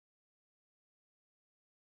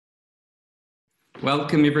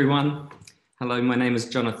Welcome everyone. Hello, my name is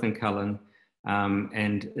Jonathan Cullen,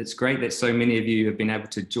 and it's great that so many of you have been able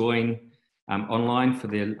to join online for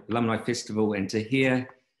the Alumni Festival and to hear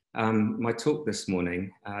my talk this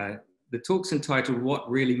morning. The talk's entitled, What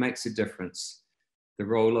Really Makes a Difference? The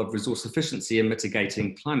Role of Resource Efficiency in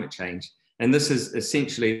Mitigating Climate Change. And this is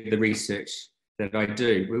essentially the research that I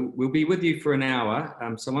do. We'll be with you for an hour,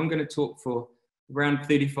 so I'm going to talk for around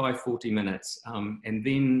 35-40 minutes, and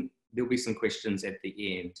then there'll be some questions at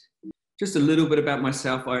the end. Just a little bit about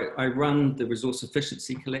myself. I run the Resource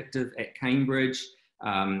Efficiency Collective at Cambridge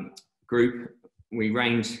group. We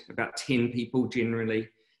range about 10 people generally.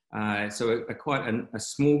 So quite a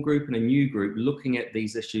small group and a new group looking at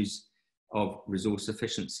these issues of resource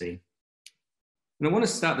efficiency. And I want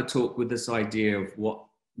to start the talk with this idea of what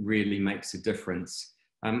really makes a difference.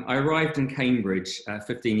 I arrived in Cambridge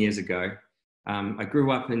 15 years ago. I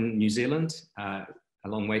grew up in New Zealand, a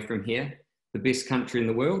long way from here, the best country in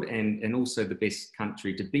the world and also the best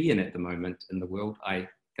country to be in at the moment in the world, I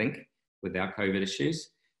think, with our COVID issues.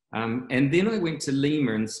 And then I went to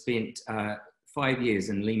Lima and spent 5 years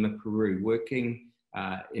in Lima, Peru, working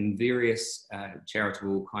in various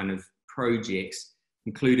charitable kind of projects,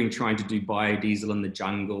 including trying to do biodiesel in the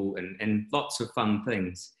jungle and lots of fun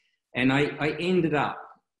things. And I ended up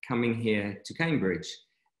coming here to Cambridge.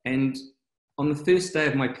 And on the first day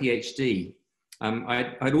of my PhD,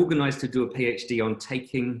 I'd organised to do a PhD on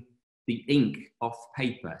taking the ink off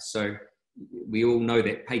paper. So we all know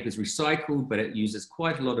that paper's recycled, but it uses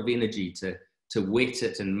quite a lot of energy to wet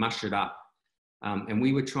it and mush it up. And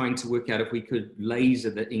we were trying to work out if we could laser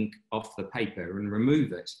the ink off the paper and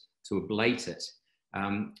remove it, to ablate it.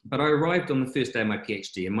 But I arrived on the first day of my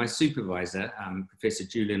PhD, and my supervisor, Professor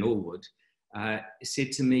Julian Allwood,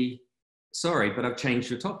 said to me, "Sorry, but I've changed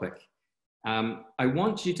your topic. I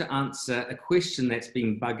want you to answer a question that's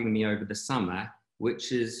been bugging me over the summer,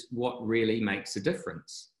 which is what really makes a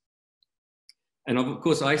difference?" And of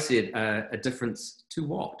course I said, a difference to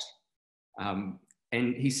what?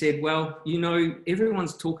 And he said, well, you know,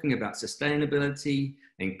 everyone's talking about sustainability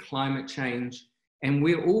and climate change, and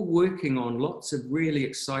we're all working on lots of really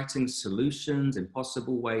exciting solutions and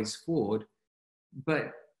possible ways forward,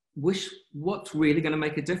 but what's really going to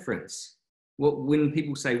make a difference? When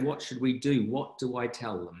people say, what should we do? What do I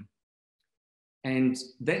tell them? And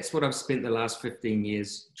that's what I've spent the last 15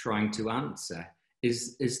 years trying to answer,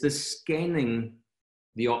 is this scanning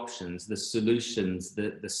the options, the solutions,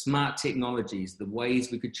 the smart technologies, the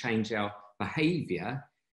ways we could change our behavior,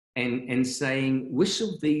 and saying, which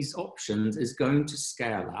of these options is going to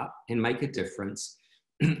scale up and make a difference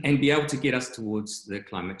and be able to get us towards the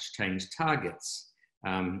climate change targets,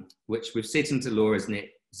 which we've set into law as net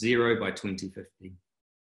zero by 2050.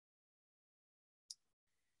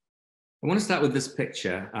 I want to start with this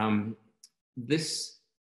picture. This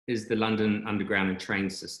is the London Underground and train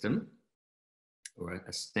system, or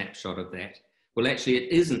a snapshot of that. Well, actually, it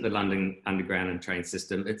isn't the London Underground and train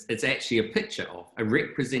system. It's actually a picture of, a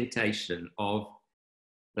representation of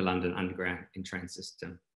the London Underground and train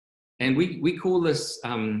system. And we call this,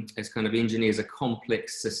 as kind of engineers, a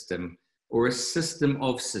complex system, or a system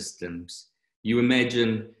of systems. You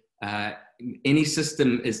imagine any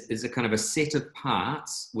system is a kind of a set of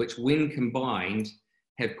parts which, when combined,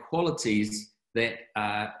 have qualities that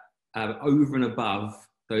are over and above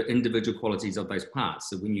the individual qualities of those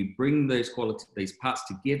parts. So when you bring these parts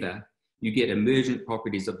together, you get emergent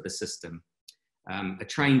properties of the system. A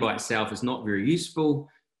train by itself is not very useful,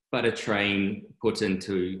 but a train put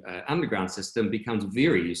into an underground system becomes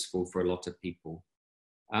very useful for a lot of people.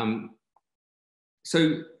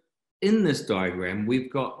 So in this diagram, we've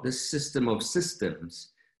got this system of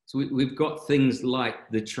systems. So we've got things like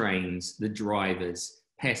the trains, the drivers,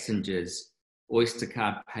 passengers, Oyster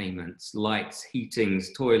card payments, lights,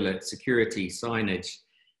 heatings, toilets, security, signage.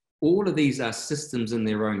 All of these are systems in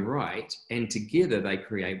their own right, and together they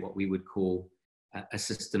create what we would call a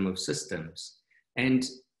system of systems. And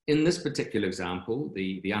in this particular example,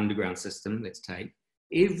 the underground system, let's take,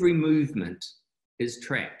 every movement is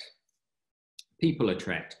tracked. People are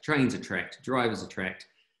tracked, trains are tracked, drivers are tracked,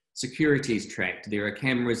 security is tracked. There are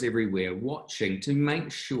cameras everywhere watching to make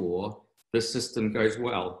sure the system goes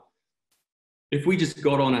well. If we just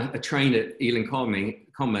got on a train at Ealing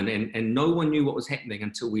Common and no one knew what was happening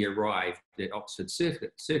until we arrived at Oxford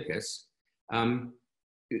Circus,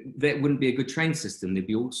 that wouldn't be a good train system. There'd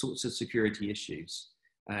be all sorts of security issues.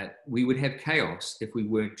 We would have chaos if we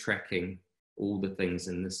weren't tracking all the things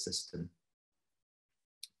in this system.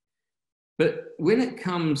 But when it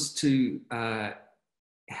comes to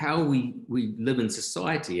how we live in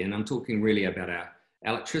society, and I'm talking really about our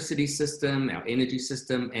electricity system, our energy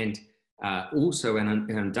system, and also an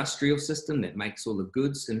industrial system that makes all the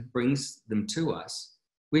goods and brings them to us,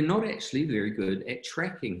 we're not actually very good at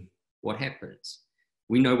tracking what happens.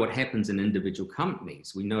 We know what happens in individual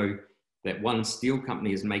companies. We know that one steel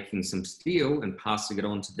company is making some steel and passing it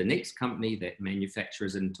on to the next company that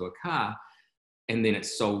manufactures it into a car, and then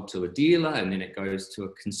it's sold to a dealer, and then it goes to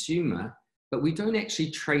a consumer. But we don't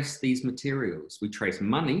actually trace these materials. We trace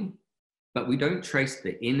money, but we don't trace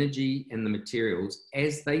the energy and the materials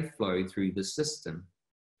as they flow through the system.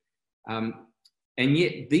 And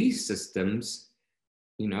yet these systems,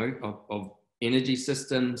 you know, of energy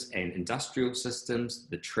systems and industrial systems,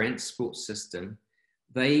 the transport system,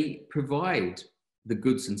 they provide the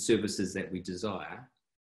goods and services that we desire,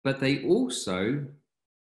 but they also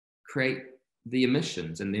create the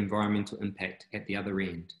emissions and the environmental impact at the other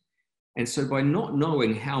end. And so by not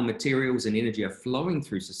knowing how materials and energy are flowing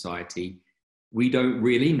through society, we don't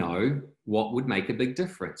really know what would make a big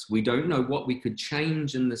difference. We don't know what we could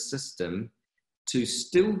change in the system to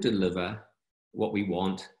still deliver what we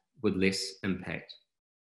want with less impact.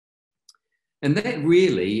 And that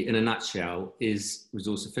really, in a nutshell, is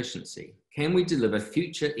resource efficiency. Can we deliver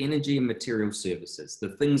future energy and material services, the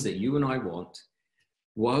things that you and I want,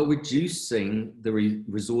 while reducing the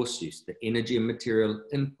resource use, the energy and material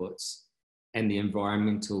inputs, and the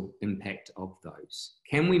environmental impact of those?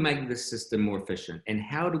 Can we make this system more efficient? And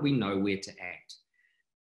how do we know where to act?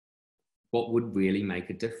 What would really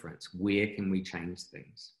make a difference? Where can we change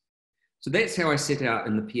things? So that's how I set out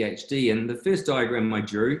in the PhD. And the first diagram I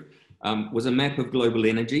drew was a map of global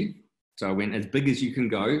energy. So I went as big as you can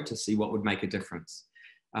go to see what would make a difference.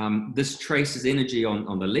 This traces energy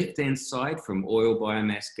on the left-hand side from oil,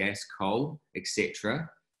 biomass, gas, coal, etc.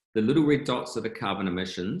 The little red dots are the carbon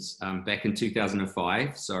emissions back in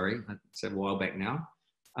 2005. Sorry, it's a while back now.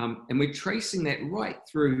 And we're tracing that right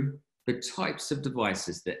through the types of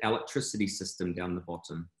devices, the electricity system down the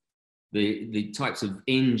bottom, the types of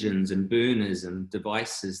engines and burners and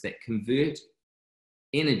devices that convert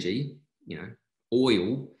energy, you know,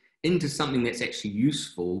 oil, into something that's actually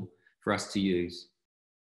useful for us to use.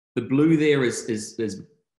 The blue there is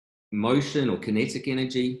motion or kinetic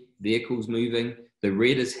energy, vehicles moving. The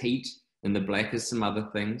red is heat, and the black is some other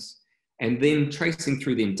things. And then tracing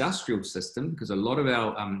through the industrial system, because a lot of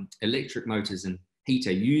our electric motors and heat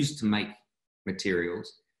are used to make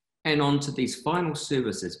materials, and onto these final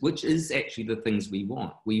services, which is actually the things we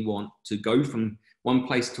want. We want to go from one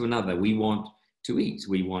place to another. We want to eat.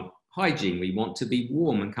 We want hygiene. We want to be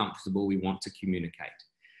warm and comfortable. We want to communicate.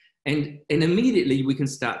 And immediately we can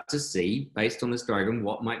start to see, based on this diagram,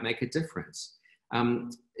 what might make a difference.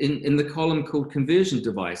 In the column called conversion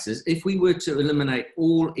devices, if we were to eliminate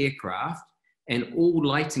all aircraft and all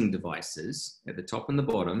lighting devices at the top and the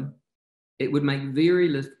bottom, it would make very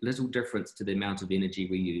little difference to the amount of energy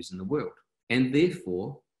we use in the world, and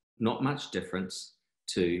therefore not much difference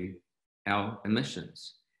to our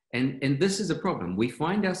emissions. And this is a problem. We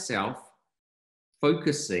find ourselves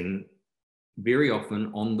focusing very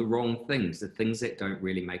often on the wrong things, the things that don't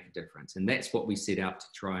really make a difference. And that's what we set out to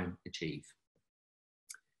try and achieve.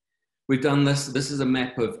 We've done this. This is a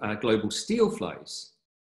map of global steel flows.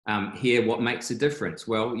 Here, what makes a difference?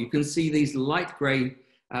 Well, you can see these light gray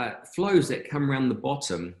flows that come around the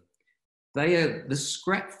bottom. They are the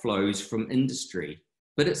scrap flows from industry,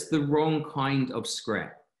 but it's the wrong kind of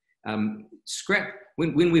scrap. Scrap,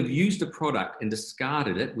 when we've used a product and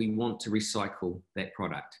discarded it, we want to recycle that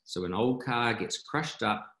product. So an old car gets crushed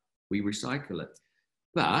up, we recycle it.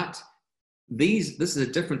 But this is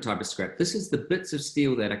a different type of scrap. This is the bits of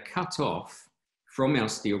steel that are cut off from our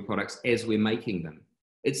steel products as we're making them.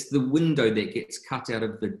 It's the window that gets cut out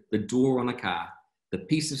of the door on a car. The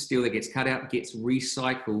piece of steel that gets cut out gets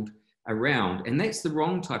recycled around. And that's the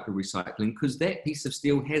wrong type of recycling, because that piece of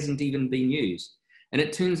steel hasn't even been used. And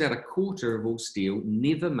it turns out 1/4 of all steel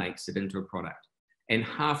never makes it into a product. And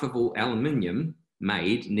half of all aluminium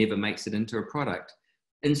made never makes it into a product.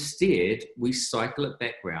 Instead, we cycle it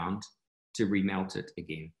back round to remelt it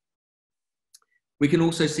again. We can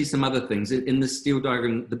also see some other things. In the steel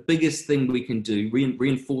diagram, the biggest thing we can do,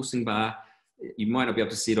 reinforcing bar, you might not be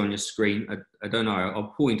able to see it on your screen. I don't know,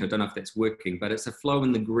 I'll point, I don't know if that's working, but it's a flow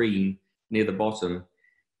in the green near the bottom.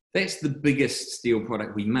 That's the biggest steel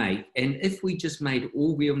product we make. And if we just made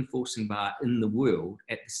all reinforcing bar in the world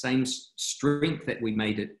at the same strength that we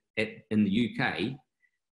made it in the UK,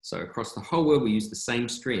 so across the whole world we use the same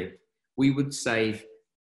strength, we would save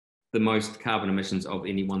the most carbon emissions of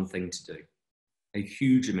any one thing to do. A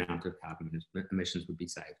huge amount of carbon emissions would be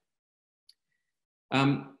saved.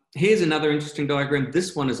 Here's another interesting diagram.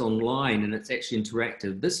 This one is online and it's actually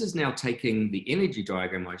interactive. This is now taking the energy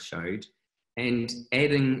diagram I showed and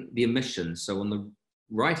adding the emissions. So on the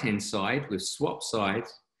right-hand side, we've swapped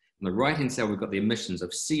sides. On the right-hand side, we've got the emissions of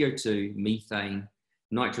CO2, methane,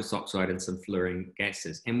 nitrous oxide, and some fluorine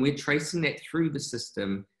gases. And we're tracing that through the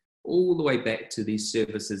system all the way back to these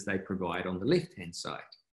services they provide on the left-hand side.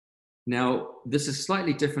 Now, this is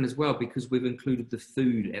slightly different as well because we've included the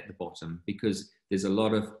food at the bottom because there's a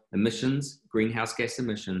lot of emissions, greenhouse gas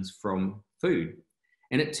emissions from food.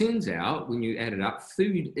 And it turns out, when you add it up,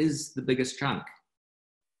 food is the biggest chunk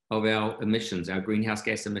of our emissions, our greenhouse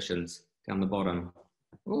gas emissions down the bottom.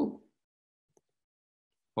 Oh,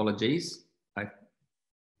 apologies. I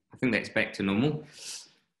think that's back to normal.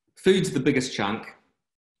 Food's the biggest chunk.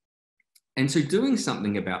 And so doing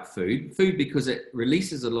something about food because it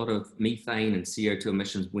releases a lot of methane and CO2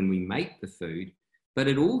 emissions when we make the food, but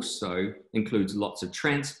it also includes lots of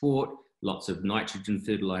transport, lots of nitrogen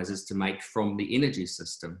fertilizers to make from the energy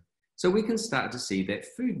system. So we can start to see that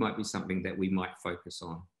food might be something that we might focus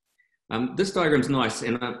on. This diagram's nice,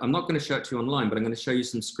 and I'm not going to show it to you online, but I'm going to show you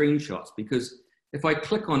some screenshots because if I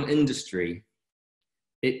click on industry,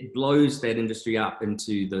 it blows that industry up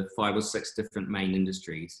into the 5 or 6 different main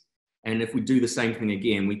industries. And if we do the same thing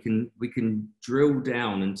again, we can drill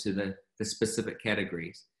down into the specific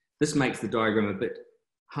categories. This makes the diagram a bit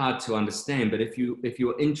hard to understand, but if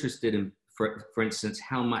you're interested in, for instance,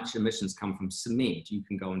 how much emissions come from cement, you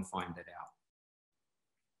can go and find that out.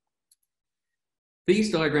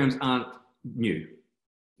 These diagrams aren't new.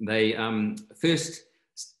 They first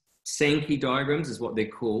Sankey diagrams is what they're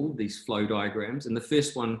called, these flow diagrams, and the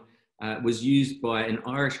first one was used by an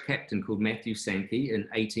Irish captain called Matthew Sankey in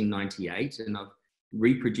 1898, and I've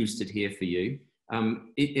reproduced it here for you.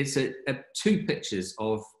 It's 2 pictures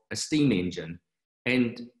of a steam engine,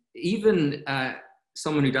 and even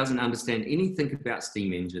someone who doesn't understand anything about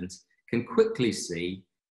steam engines can quickly see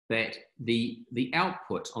that the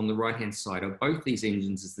output on the right-hand side of both these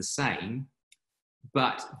engines is the same,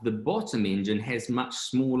 but the bottom engine has much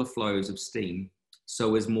smaller flows of steam,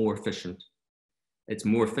 so is more efficient. It's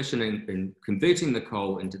more efficient in converting the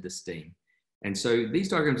coal into the steam. And so these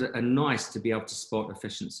diagrams are nice to be able to spot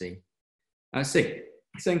efficiency.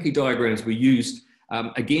 Sankey diagrams were used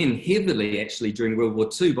again heavily actually during World War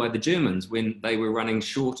II by the Germans when they were running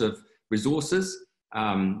short of resources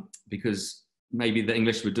because maybe the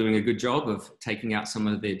English were doing a good job of taking out some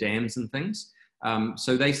of their dams and things.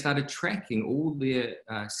 So they started tracking all their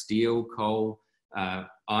steel, coal,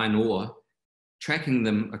 iron ore, tracking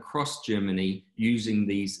them across Germany using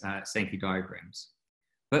these Sankey diagrams.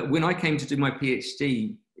 But when I came to do my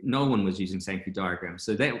PhD, no one was using Sankey diagrams.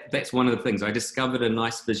 So that's one of the things. I discovered a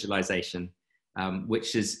nice visualization,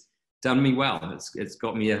 which has done me well. It's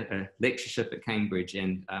got me a lectureship at Cambridge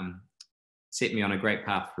and set me on a great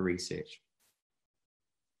path for research.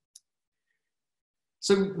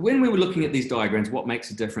 So when we were looking at these diagrams, what makes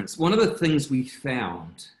a difference? One of the things we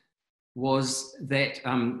found was that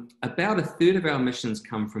about 1/3 of our emissions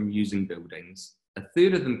come from using buildings,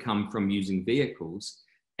 1/3 of them come from using vehicles,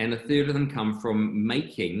 and 1/3 of them come from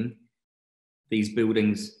making these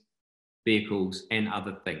buildings, vehicles, and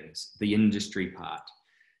other things, the industry part.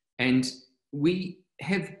 And we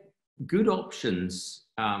have good options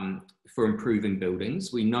for improving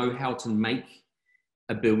buildings. We know how to make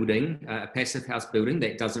a building, a passive house building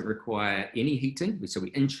that doesn't require any heating. So we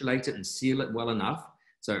insulate it and seal it well enough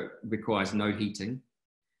so it requires no heating.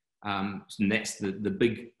 And that's the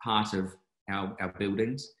big part of our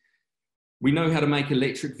buildings. We know how to make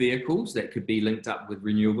electric vehicles that could be linked up with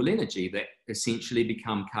renewable energy that essentially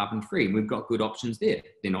become carbon free. We've got good options there.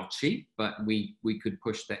 They're not cheap, but we could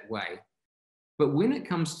push that way. But when it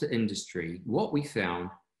comes to industry, what we found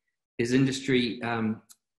is industry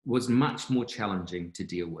was much more challenging to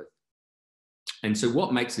deal with. And so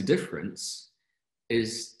what makes a difference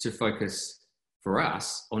is to focus for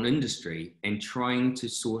us on industry and trying to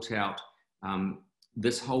sort out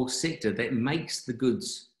this whole sector that makes the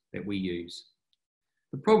goods that we use.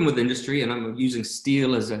 The problem with industry, and I'm using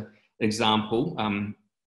steel as an example,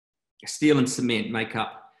 steel and cement make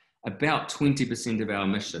up about 20% of our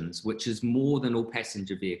emissions, which is more than all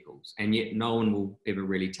passenger vehicles, and yet no one will ever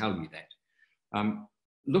really tell you that.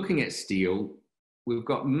 Looking at steel, we've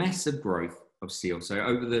got massive growth of steel. So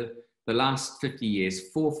over the last 50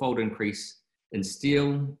 years, 4-fold increase in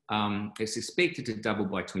steel. It's expected to double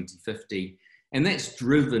by 2050. And that's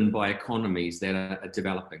driven by economies that are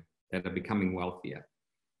developing, that are becoming wealthier.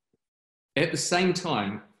 At the same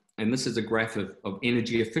time, and this is a graph of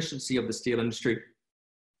energy efficiency of the steel industry,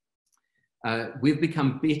 we've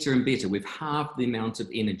become better and better. We've halved the amount of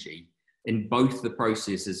energy in both the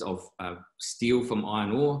processes of steel from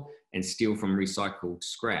iron ore and steel from recycled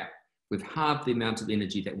scrap. We've halved the amount of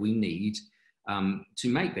energy that we need to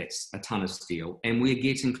make that a ton of steel, and we're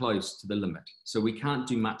getting close to the limit. So we can't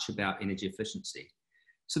do much about energy efficiency.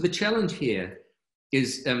 So the challenge here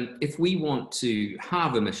is if we want to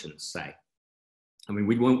halve emissions, say, I mean,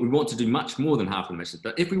 we want to do much more than halve emissions,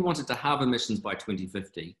 but if we wanted to halve emissions by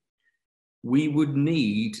 2050, we would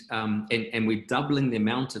need, and we're doubling the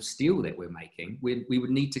amount of steel that we're making, we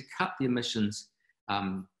would need to cut the emissions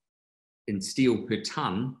in steel per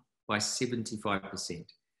ton by 75%.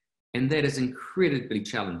 And that is incredibly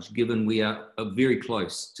challenged given we are very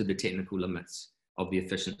close to the technical limits of the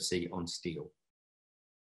efficiency on steel.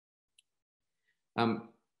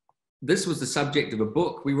 This was the subject of a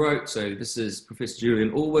book we wrote. So this is Professor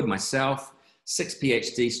Julian Allwood, myself, 6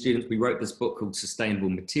 PhD students. We wrote this book called Sustainable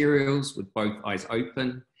Materials with Both Eyes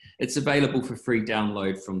Open. It's available for free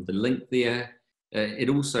download from the link there. It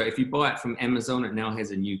also, if you buy it from Amazon, it now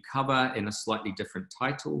has a new cover and a slightly different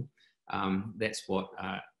title. That's what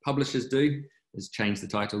publishers do, is change the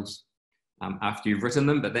titles after you've written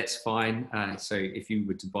them, but that's fine. So if you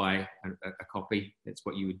were to buy a copy, that's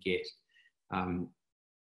what you would get.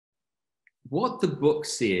 What the book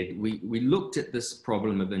said, we looked at this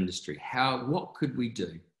problem of industry. What could we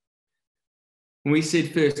do? And we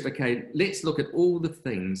said first, okay, let's look at all the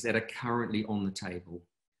things that are currently on the table,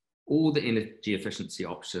 all the energy efficiency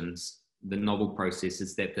options, the novel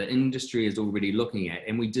processes that the industry is already looking at.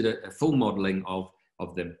 And we did a full modeling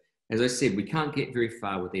of them. As I said, we can't get very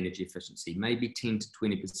far with energy efficiency, maybe 10 to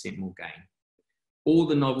 20% more gain. All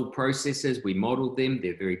the novel processes, we modeled them.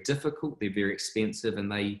 They're very difficult, they're very expensive,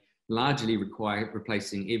 and they largely require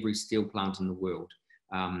replacing every steel plant in the world.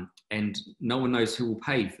 And no one knows who will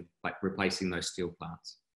pay for replacing those steel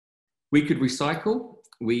plants. We could recycle.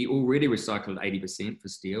 We already recycled 80% for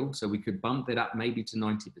steel, so we could bump that up maybe to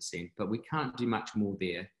 90%, but we can't do much more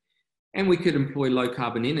there. And we could employ low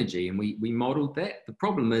carbon energy, and we modeled that. The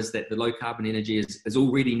problem is that the low carbon energy is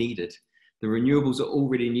already needed. The renewables are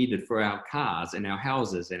already needed for our cars and our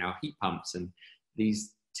houses and our heat pumps and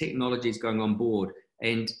these technologies going on board.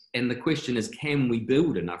 And the question is, can we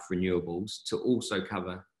build enough renewables to also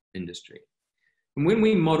cover industry? And when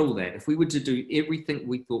we model that, if we were to do everything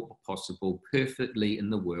we thought possible perfectly in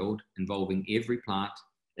the world, involving every plant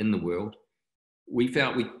in the world, we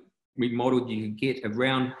felt we modeled you could get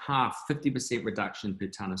around 50% reduction per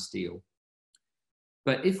ton of steel.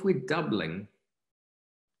 But if we're doubling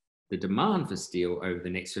the demand for steel over the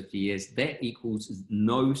next 50 years, that equals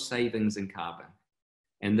no savings in carbon.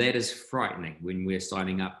 And that is frightening when we're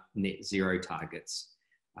signing up net zero targets.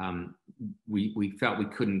 We felt we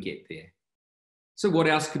couldn't get there. So what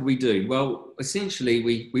else could we do? Well, essentially,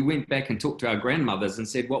 we went back and talked to our grandmothers and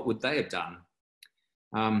said, what would they have done?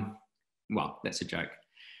 Well, that's a joke.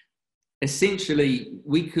 Essentially,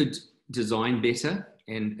 we could design better,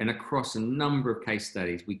 and across a number of case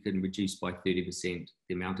studies, we could reduce by 30%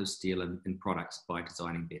 the amount of steel in products by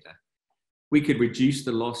designing better. We could reduce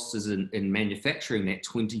the losses in manufacturing, that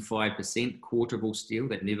 25% quarterable steel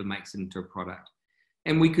that never makes it into a product.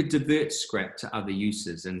 And we could divert scrap to other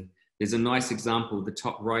uses. And there's a nice example, the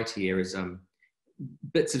top right here is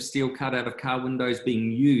bits of steel cut out of car windows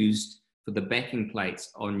being used for the backing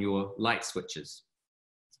plates on your light switches.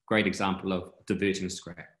 Great example of diverting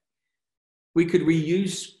scrap. We could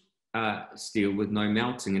reuse steel with no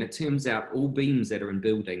melting, and it turns out all beams that are in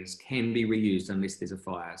buildings can be reused unless there's a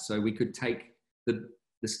fire. So we could take the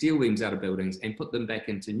steel beams out of buildings and put them back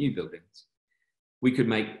into new buildings. We could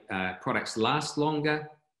make products last longer,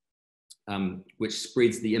 which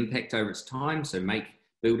spreads the impact over its time. So make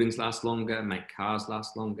buildings last longer, make cars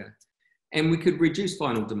last longer. And we could reduce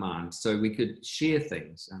final demand. So we could share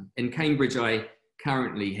things. In Cambridge, I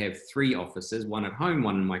currently have 3 offices, one at home,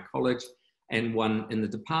 one in my college, and one in the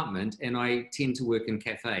department. And I tend to work in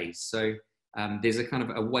cafes. So there's a kind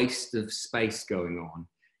of a waste of space going on.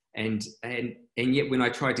 And yet when I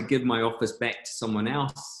try to give my office back to someone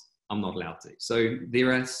else, I'm not allowed to. So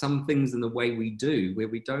there are some things in the way we do where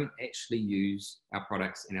we don't actually use our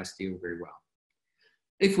products and our steel very well.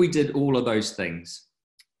 If we did all of those things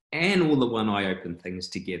and all the one eye open things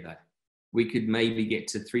together, we could maybe get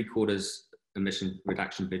to 3/4 emission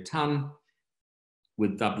reduction per ton.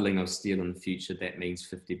 With doubling of steel in the future, that means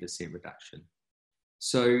 50% reduction.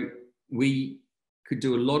 So we could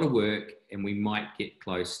do a lot of work and we might get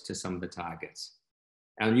close to some of the targets.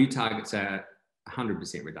 Our new targets are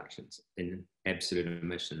 100% reductions in absolute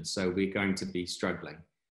emissions. So we're going to be struggling,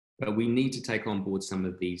 but we need to take on board some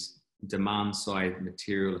of these demand side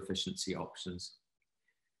material efficiency options.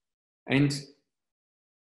 And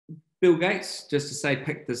Bill Gates, just to say,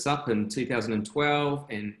 picked this up in 2012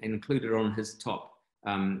 and included it on his top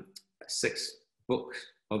 6 book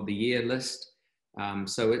of the year list.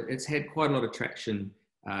 So it's had quite a lot of traction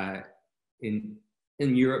in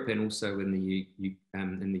Europe and also in the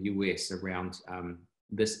US around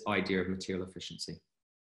this idea of material efficiency.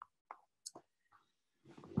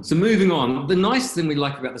 So moving on, the nice thing we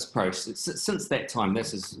like about this process, since that time,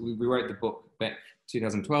 we wrote the book back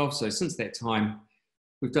 2012, so since that time,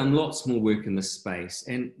 we've done lots more work in this space.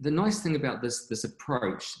 And the nice thing about this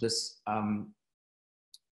approach to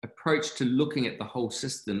looking at the whole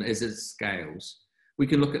system is it scales. We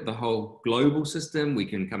can look at the whole global system, we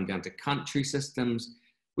can come down to country systems,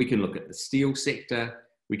 we can look at the steel sector,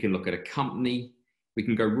 we can look at a company, we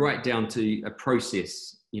can go right down to a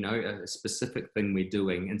process, a specific thing we're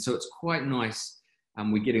doing. And so it's quite nice,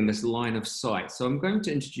 we're getting this line of sight. So I'm going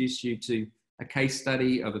to introduce you to a case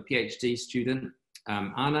study of a PhD student,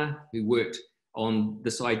 Anna, who worked on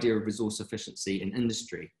this idea of resource efficiency in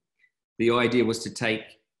industry. The idea was to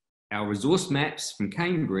take our resource maps from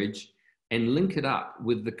Cambridge and link it up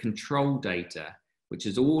with the control data, which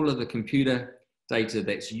is all of the computer data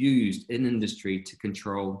that's used in industry to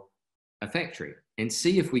control a factory, and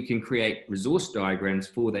see if we can create resource diagrams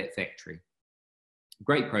for that factory.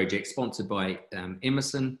 Great project sponsored by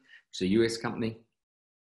Emerson, which is a US company.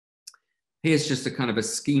 Here's just a kind of a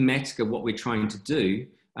schematic of what we're trying to do.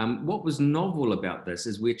 What was novel about this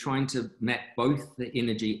is we're trying to map both the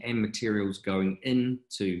energy and materials going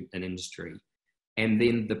into an industry, and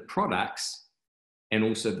then the products and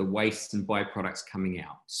also the waste and byproducts coming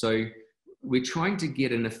out. So we're trying to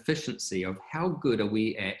get an efficiency of how good are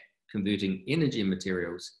we at converting energy and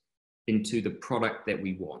materials into the product that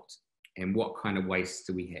we want, and what kind of waste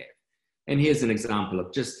do we have. And here's an example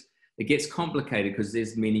of just, it gets complicated because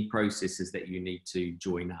there's many processes that you need to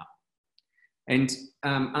join up. And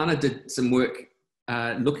Anna did some work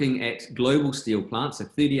looking at global steel plants, so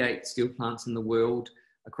 38 steel plants in the world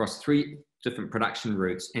across 3 different production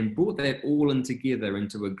routes, and brought that all in together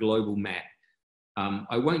into a global map.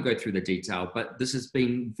 I won't go through the detail, but this has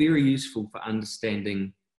been very useful for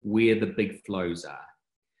understanding where the big flows are.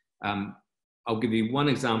 I'll give you one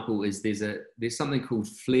example. Is there's something called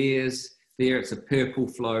flares there. It's a purple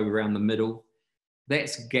flow around the middle.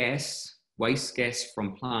 That's gas, waste gas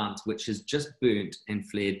from plants, which is just burnt and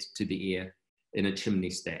flared to the air in a chimney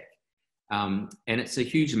stack. And it's a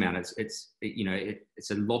huge amount. It's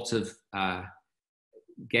a lot of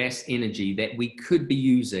gas energy that we could be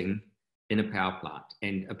using in a power plant.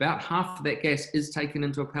 And about half of that gas is taken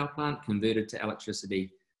into a power plant, converted to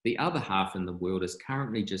electricity. The other half in the world is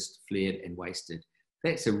currently just flared and wasted.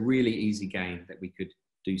 That's a really easy gain that we could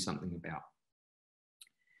do something about.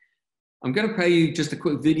 I'm going to play you just a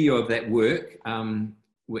quick video of that work,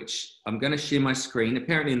 which I'm going to share my screen.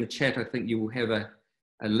 Apparently in the chat, I think you will have a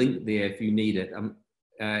link there if you need it. I'm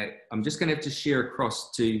just going to have to share across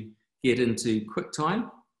to get into QuickTime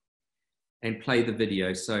and play the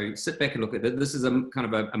video. So sit back and look at it. This is a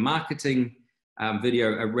kind of a marketing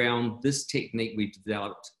video around this technique we've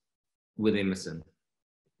developed with Emerson.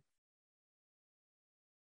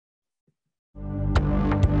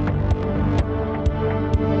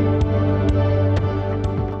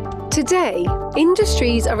 Today,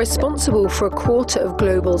 industries are responsible for 1/4 of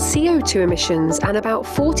global CO2 emissions and about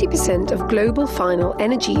 40% of global final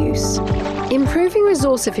energy use. Improving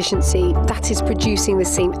resource efficiency, that is producing the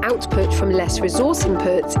same output from less resource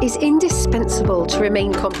inputs, is indispensable to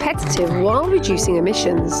remain competitive while reducing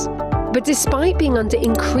emissions. But despite being under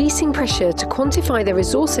increasing pressure to quantify their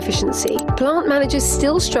resource efficiency, plant managers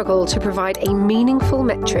still struggle to provide a meaningful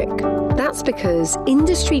metric. That's because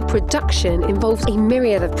industry production involves a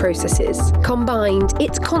myriad of processes. Combined,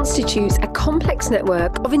 it constitutes a complex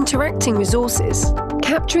network of interacting resources.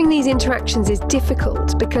 Capturing these interactions is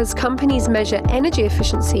difficult because companies measure energy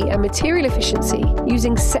efficiency and material efficiency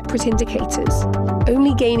using separate indicators,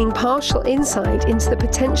 only gaining partial insight into the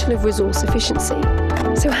potential of resource efficiency.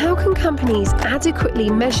 So how can companies adequately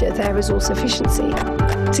measure their resource efficiency?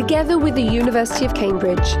 Together with the University of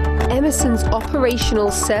Cambridge, Emerson's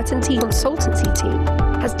Operational Certainty Consultancy team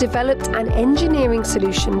has developed an engineering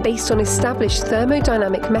solution based on established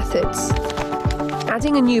thermodynamic methods.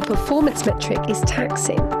 Adding a new performance metric is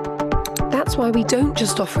taxing. That's why we don't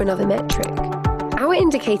just offer another metric. Our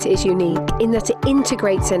indicator is unique in that it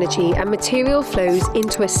integrates energy and material flows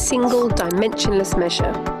into a single dimensionless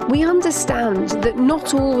measure. We understand that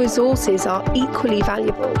not all resources are equally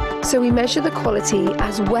valuable, so we measure the quality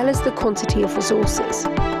as well as the quantity of resources.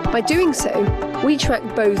 By doing so, we track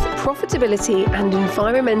both profitability and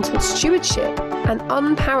environmental stewardship, an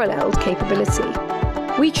unparalleled capability.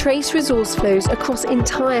 We trace resource flows across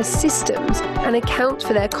entire systems and account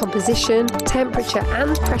for their composition, temperature,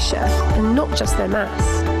 and pressure, and not just their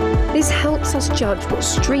mass. This helps us judge what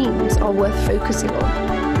streams are worth focusing on.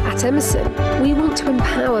 At Emerson, we want to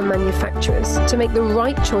empower manufacturers to make the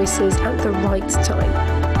right choices at the right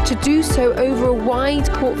time. To do so over a wide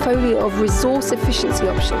portfolio of resource efficiency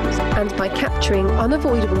options and by capturing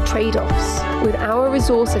unavoidable trade-offs. With our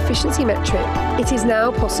resource efficiency metric, it is now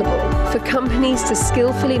possible for companies to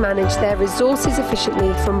skillfully manage their resources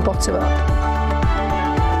efficiently from bottom up,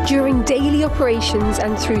 during daily operations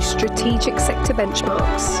and through strategic sector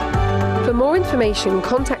benchmarks. For more information,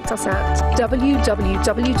 contact us at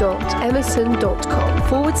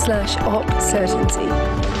www.emerson.com/op certainty.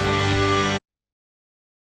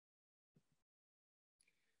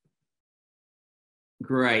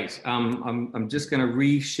 Great. I'm just going to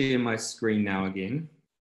re-share my screen now again.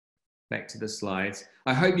 Back to the slides.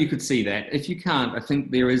 I hope you could see that. If you can't, I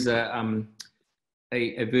think there is a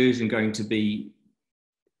version going to be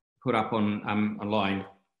put up on online.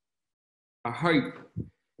 I hope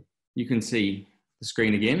you can see the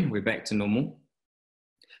screen again. We're back to normal.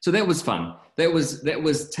 So that was fun. That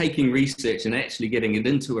was taking research and actually getting it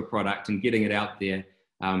into a product and getting it out there.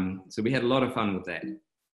 So we had a lot of fun with that.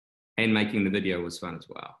 And making the video was fun as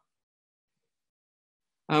well.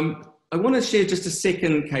 I want to share just a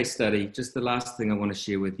second case study, just the last thing I want to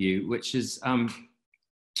share with you, which is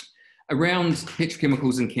around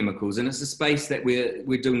petrochemicals and chemicals. And it's a space that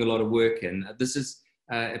we're doing a lot of work in. This is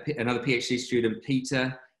another PhD student,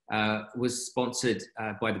 Peter, was sponsored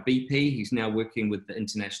by the BP. He's now working with the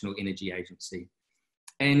International Energy Agency.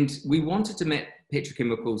 And we wanted to map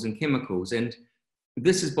petrochemicals and chemicals. And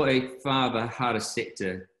this is by far the hardest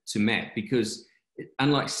sector to map, because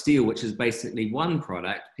unlike steel, which is basically one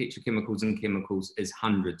product, petrochemicals and chemicals is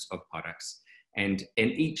hundreds of products. And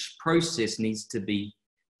each process needs to be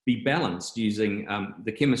balanced using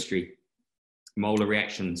the chemistry, molar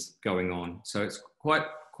reactions going on. So it's quite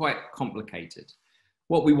complicated.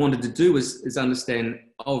 What we wanted to do is understand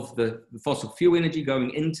of the fossil fuel energy going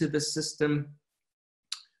into the system,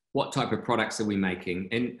 what type of products are we making?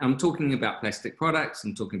 And I'm talking about plastic products,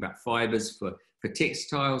 I'm talking about fibers for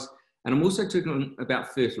textiles, and I'm also talking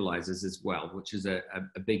about fertilizers as well, which is a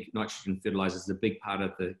big, nitrogen fertilizers is a big part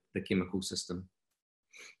of the chemical system.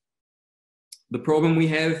 The problem we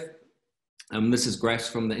have, this is graphs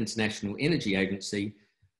from the International Energy Agency,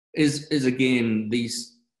 is again,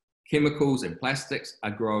 these chemicals and plastics are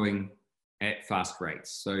growing at fast rates.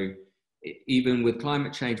 So even with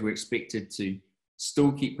climate change, we're expected to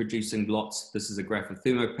still keep producing lots. This is a graph of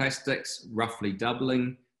thermoplastics, roughly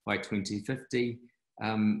doubling by 2050.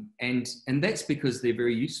 And that's because they're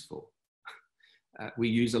very useful. We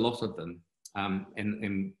use a lot of them,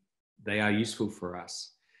 and they are useful for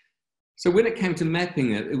us. So when it came to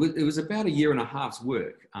mapping it, it was about 1.5 years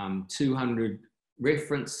work, 200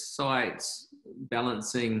 reference sites,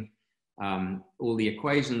 balancing all the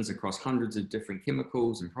equations across hundreds of different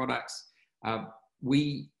chemicals and products.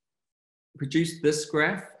 We produced this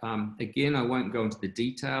graph. Again, I won't go into the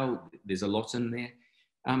detail. There's a lot in there.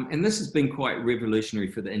 And this has been quite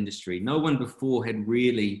revolutionary for the industry. No one before had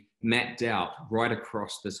really mapped out right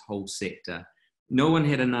across this whole sector. No one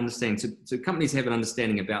had an understanding. So companies have an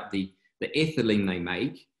understanding about the ethylene they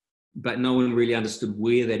make, but no one really understood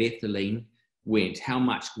where that ethylene went, how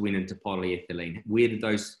much went into polyethylene, where did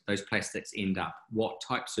those plastics end up, what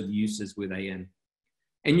types of uses were they in.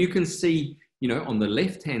 And you can see, you know, on the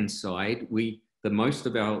left-hand side, most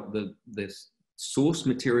of the source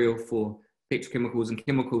material for petrochemicals and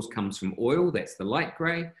chemicals comes from oil. That's the light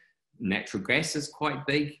gray. Natural gas is quite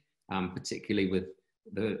big, particularly with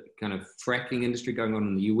the kind of fracking industry going on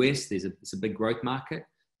in the US. It's a big growth market.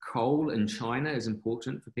 Coal in China is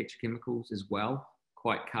important for petrochemicals as well,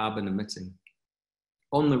 quite carbon emitting.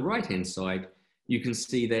 On the right-hand side, you can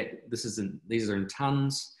see that these are in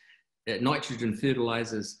tons. Nitrogen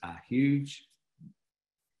fertilizers are huge.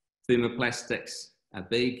 Thermoplastics are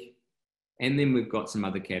big. And then we've got some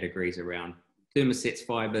other categories around thermosets,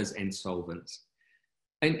 fibers, and solvents.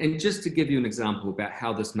 And just to give you an example about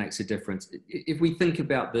how this makes a difference, if we think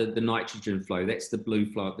about the nitrogen flow, that's the blue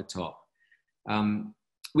flow at the top.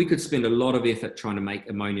 We could spend a lot of effort trying to make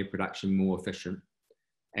ammonia production more efficient.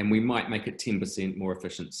 And we might make it 10% more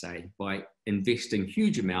efficient, say, by investing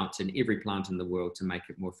huge amounts in every plant in the world to make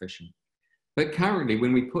it more efficient. But currently,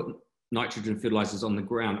 when we put nitrogen fertilizers on the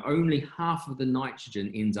ground, only half of the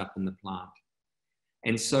nitrogen ends up in the plant.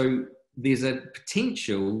 And so there's a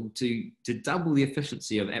potential to double the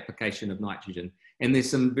efficiency of application of nitrogen. And there's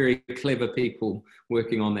some very clever people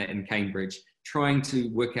working on that in Cambridge, trying to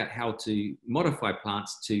work out how to modify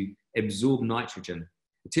plants to absorb nitrogen.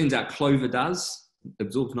 It turns out clover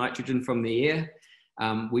absorbs nitrogen from the air.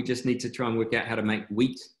 We just need to try and work out how to make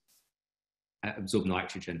wheat absorb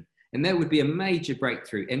nitrogen. And that would be a major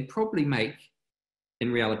breakthrough and probably make,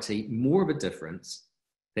 in reality, more of a difference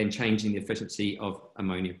than changing the efficiency of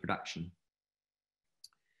ammonia production.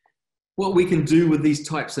 What we can do with these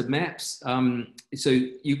types of maps, so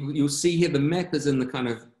you'll see here the map is in the kind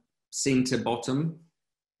of center bottom,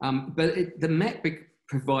 but the map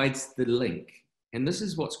provides the link. And this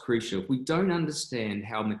is what's crucial. If we don't understand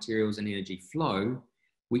how materials and energy flow,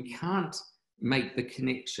 we can't make the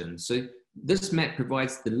connection. So this map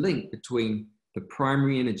provides the link between the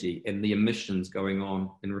primary energy and the emissions going on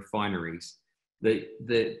in refineries,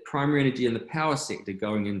 the primary energy in the power sector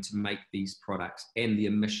going in to make these products and the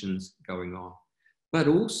emissions going on. But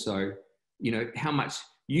also, you know, how much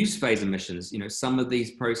use phase emissions, you know, some of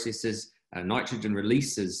these processes, nitrogen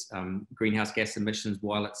releases greenhouse gas emissions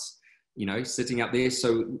while it's, you know, sitting up there.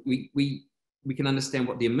 So we can understand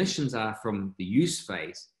what the emissions are from the use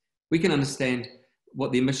phase. We can understand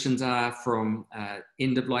what the emissions are from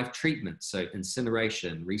end-of-life treatment, so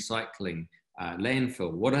incineration, recycling,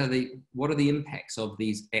 landfill. What are the impacts of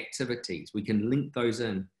these activities? We can link those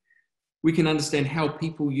in. We can understand how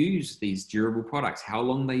people use these durable products, how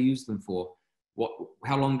long they use them for,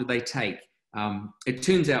 how long do they take. It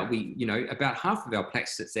turns out you know, about half of our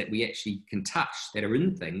plastics that we actually can touch that are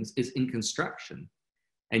in things is in construction.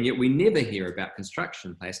 And yet we never hear about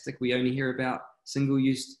construction plastic. We only hear about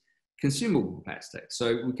single-use consumable plastic.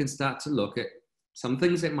 So we can start to look at some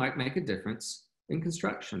things that might make a difference in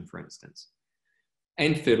construction, for instance.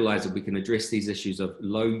 And fertilizer, we can address these issues of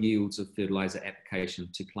low yields of fertilizer application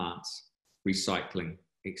to plants, recycling,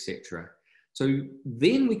 etc. So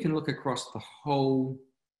then we can look across the whole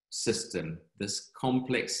system, this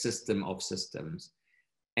complex system of systems,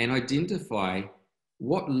 and identify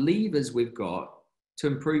what levers we've got to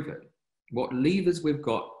improve it, what levers we've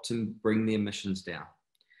got to bring the emissions down.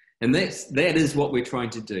 And that is what we're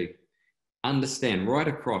trying to do. Understand right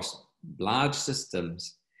across large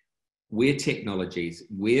systems where technologies,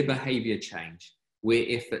 where behavior change, where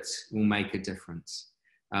efforts will make a difference.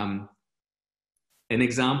 An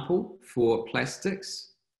example for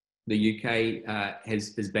plastics, the UK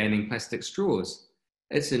is banning plastic straws.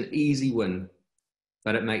 It's an easy win,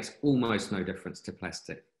 but it makes almost no difference to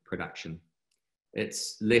plastic production.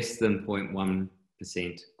 It's less than 0.1%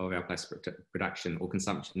 of our plastic production or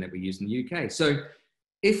consumption that we use in the UK. So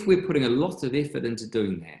if we're putting a lot of effort into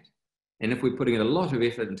doing that, and if we're putting a lot of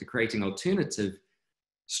effort into creating alternative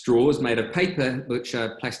straws made of paper, which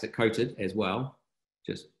are plastic coated as well,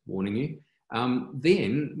 just warning you,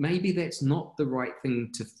 then maybe that's not the right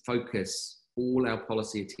thing to focus all our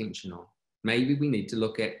policy attention on. Maybe we need to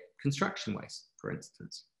look at construction waste, for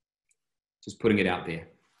instance. Just putting it out there.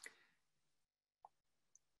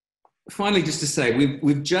 Finally, just to say,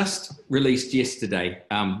 we've just released yesterday,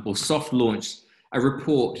 or soft launched, a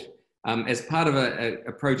report as part of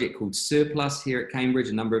a project called Surplus here at Cambridge,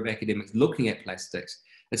 a number of academics looking at plastics.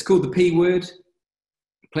 It's called the P word,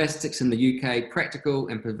 Plastics in the UK, Practical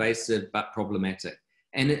and Pervasive but Problematic.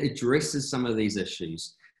 And it addresses some of these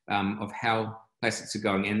issues of how plastics are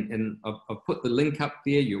going. And I've put the link up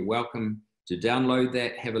there. You're welcome to download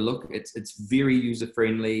that, have a look. It's very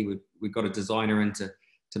user-friendly. We've got a designer in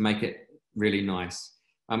to make it really nice.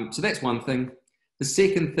 So that's one thing. The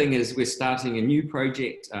second thing is we're starting a new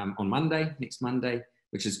project on Monday, next Monday,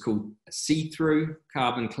 which is called C-THRU,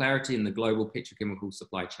 Carbon Clarity in the Global Petrochemical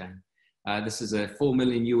Supply Chain. This is a $4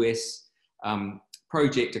 million US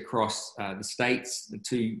project across the States, the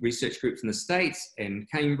two research groups in the States and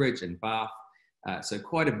Cambridge and Bath. So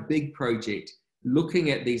quite a big project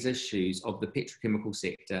looking at these issues of the petrochemical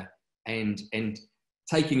sector and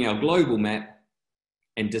taking our global map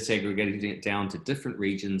and disaggregating it down to different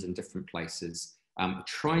regions and different places,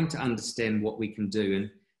 trying to understand what we can do.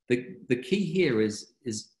 And the key here is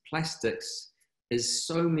plastics is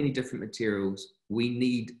so many different materials. We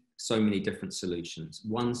need so many different solutions.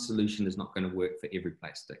 One solution is not going to work for every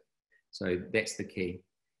plastic. So that's the key.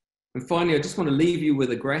 And finally, I just want to leave you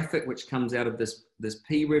with a graphic which comes out of this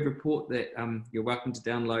P-Red report that you're welcome to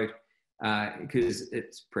download because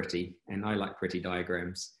it's pretty, and I like pretty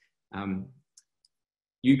diagrams.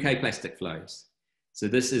 UK plastic flows. So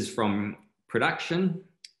this is from production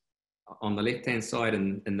on the left-hand side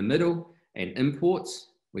and in the middle, and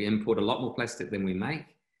imports. We import a lot more plastic than we make.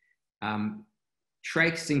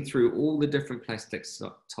 Tracing through all the different plastic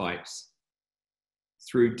types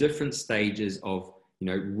through different stages of, you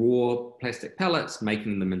know, raw plastic pellets,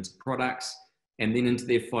 making them into products, and then into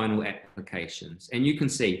their final applications. And you can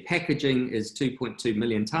see packaging is 2.2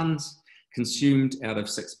 million tons consumed out of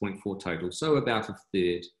 6.4 total, so about a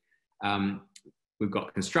third. We've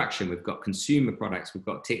got construction, we've got consumer products, we've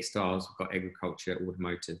got textiles, we've got agriculture,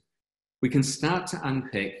 automotive. we can start to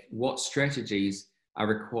unpick what strategies are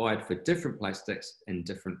required for different plastics and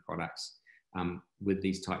different products with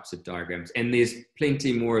these types of diagrams. And there's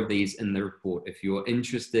plenty more of these in the report if you're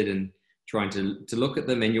interested in trying to look at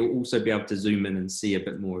them, and you'll also be able to zoom in and see a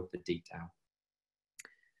bit more of the detail.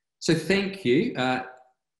 So thank you.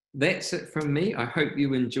 That's it from me. I hope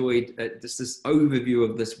you enjoyed this overview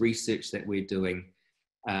of this research that we're doing,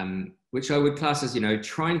 which I would class as,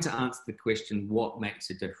 trying to answer the question, what makes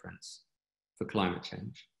a difference for climate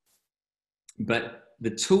change? But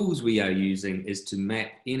the tools we are using is to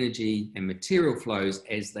map energy and material flows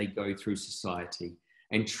as they go through society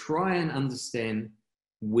and try and understand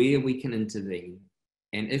where we can intervene,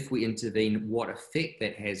 and if we intervene, what effect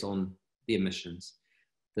that has on the emissions.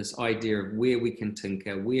 This idea of where we can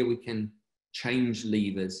tinker, where we can change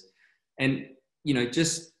levers. And,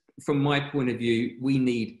 just from my point of view, we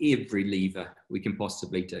need every lever we can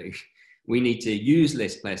possibly do. We need to use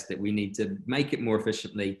less plastic. We need to make it more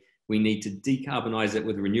efficiently. We need to decarbonize it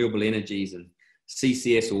with renewable energies and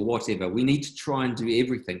CCS or whatever. We need to try and do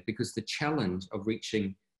everything, because the challenge of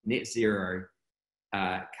reaching net zero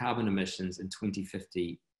carbon emissions in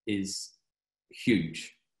 2050 is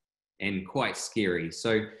huge and quite scary.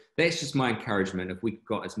 So that's just my encouragement. If we've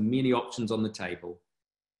got as many options on the table,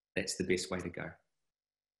 that's the best way to go.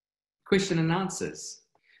 Question and answers.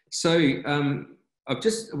 So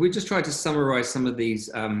we just tried to summarize some of these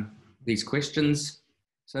questions.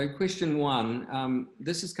 So question one,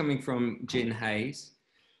 this is coming from Jen Hayes.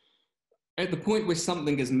 At the point where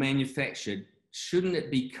something is manufactured, shouldn't it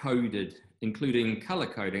be coded, including color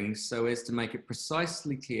coding, so as to make it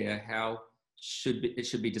precisely clear how it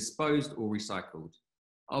should be disposed or recycled?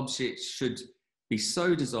 Objects should be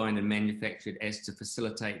so designed and manufactured as to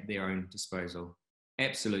facilitate their own disposal.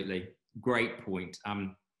 Absolutely, great point.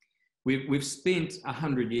 We've spent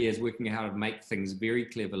 100 years working out how to make things very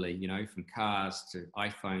cleverly, from cars to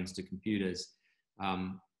iPhones to computers,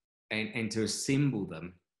 and to assemble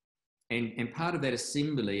them. And part of that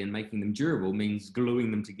assembly and making them durable means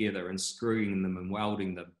gluing them together and screwing them and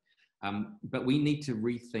welding them. But we need to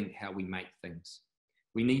rethink how we make things.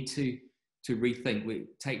 We need to rethink.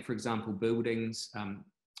 Take, for example, buildings.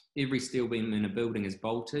 Every steel beam in a building is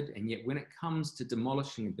bolted, and yet when it comes to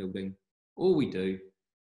demolishing a building, all we do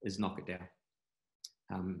is knock it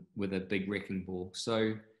down with a big wrecking ball.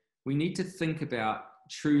 So we need to think about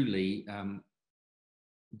truly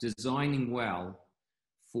designing well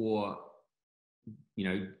for,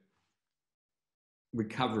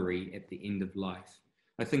 recovery at the end of life.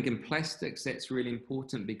 I think in plastics, that's really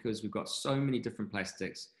important, because we've got so many different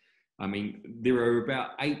plastics. I mean, there are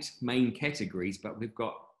about 8 main categories, but we've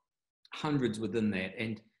got hundreds within that,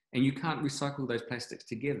 and you can't recycle those plastics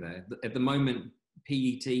together. At the moment,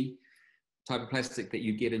 PET type of plastic that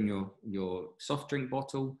you get in your soft drink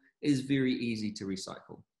bottle is very easy to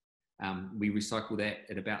recycle. We recycle that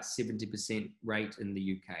at about 70% rate in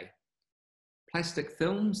the UK. Plastic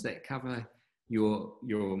films that cover your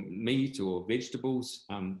meat or vegetables,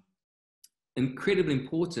 incredibly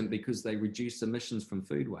important because they reduce emissions from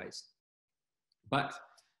food waste, but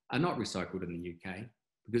are not recycled in the UK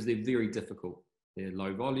because they're very difficult. They're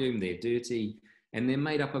low volume, they're dirty, and they're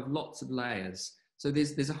made up of lots of layers. So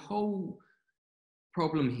there's a whole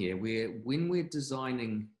problem here where when we're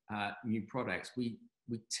designing new products, we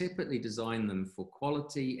typically design them for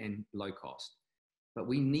quality and low cost, but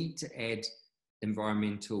we need to add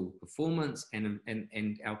environmental performance and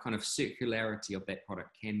our kind of circularity of that product.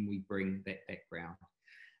 Can we bring that background?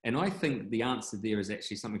 And I think the answer there is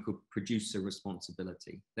actually something called producer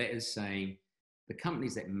responsibility. That is saying the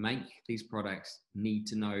companies that make these products need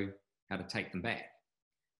to know how to take them back.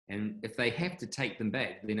 And if they have to take them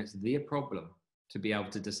back, then it's their problem to be able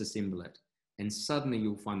to disassemble it. And suddenly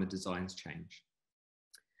you'll find the designs change.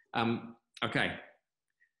 Okay,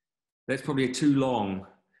 that's probably too long.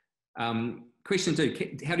 Question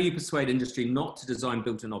 2, how do you persuade industry not to design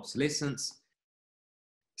built-in obsolescence?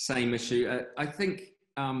 Same issue. I think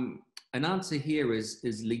an answer here is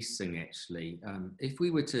leasing, actually. If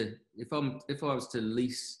I was to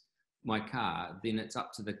lease my car, then it's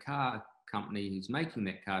up to the car company who's making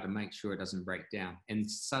that car to make sure it doesn't break down, and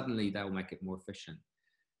suddenly they'll make it more efficient.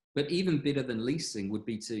 But even better than leasing would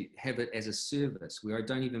be to have it as a service where I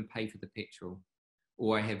don't even pay for the petrol,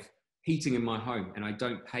 or I have heating in my home and I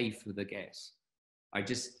don't pay for the gas. I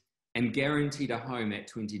just am guaranteed a home at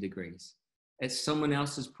 20 degrees. It's someone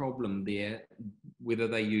else's problem there, whether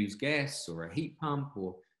they use gas or a heat pump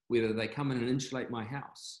or whether they come in and insulate my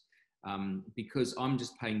house, because I'm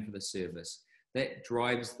just paying for the service. That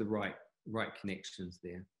drives the right connections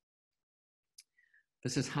there.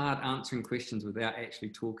 This is hard answering questions without actually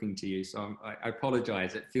talking to you. So I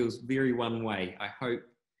apologize. It feels very one way. I hope,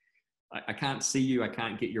 I can't see you. I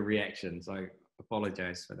can't get your reaction. So I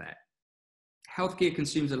apologize for that. Healthcare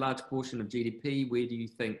consumes a large portion of GDP. Where do you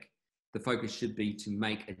think the focus should be to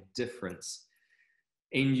make a difference?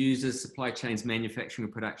 End users, supply chains, manufacturing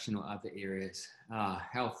and production, or other areas?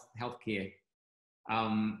 Healthcare.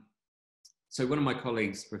 So one of my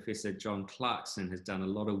colleagues, Professor John Clarkson, has done a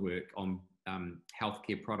lot of work on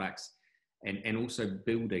healthcare products and also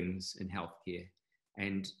buildings in healthcare.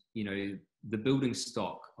 And, you know, the building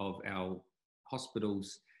stock of our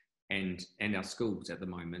hospitals and our schools at the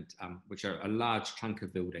moment, which are a large chunk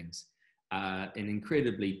of buildings, in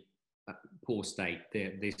incredibly poor state.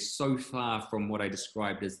 They're so far from what I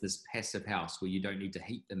described as this passive house where you don't need to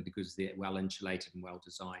heat them because they're well insulated and well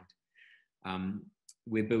designed.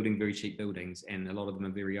 We're building very cheap buildings, and a lot of them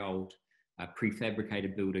are very old,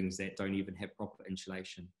 prefabricated buildings that don't even have proper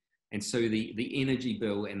insulation. And so the energy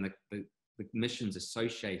bill and the emissions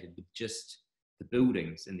associated with just the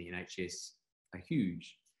buildings in the NHS are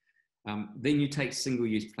huge. Then you take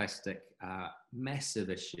single-use plastic, massive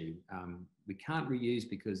issue. We can't reuse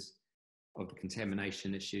because of the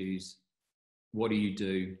contamination issues. What do you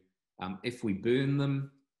do? If we burn them,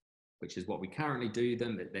 which is what we currently do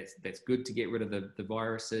them, that's good to get rid of the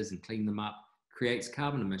viruses and clean them up, creates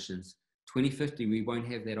carbon emissions. 2050, we won't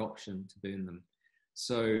have that option to burn them.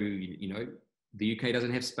 So, you know, the UK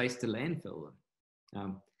doesn't have space to landfill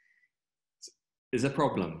them. Is a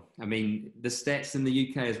problem. I mean, the stats in the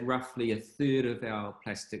UK is roughly 1/3 of our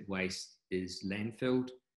plastic waste is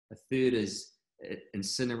landfilled, 1/3 is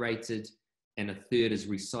incinerated, and 1/3 is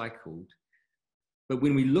recycled. But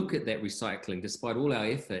when we look at that recycling, despite all our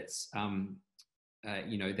efforts,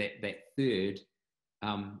 you know, that third,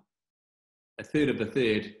 1/3 of the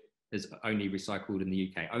third is only recycled in the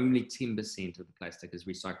UK. Only 10% of the plastic is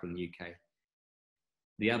recycled in the UK.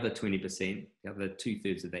 The other 20%, the other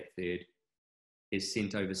 2/3 of that third, is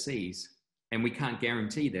sent overseas. And we can't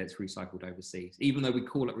guarantee that it's recycled overseas. Even though we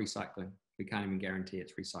call it recycling, we can't even guarantee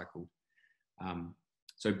it's recycled.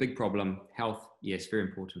 So big problem. Health, yes, very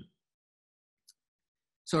important.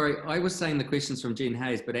 Sorry, I was saying the questions from Jen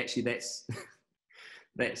Hayes, but actually that's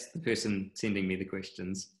the person sending me the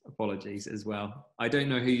questions. Apologies as well. I don't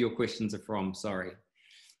know who your questions are from, sorry.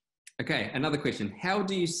 Okay, another question. How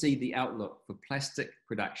do you see the outlook for plastic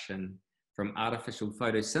production from artificial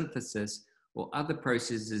photosynthesis or other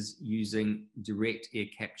processes using direct air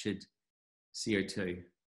captured CO2?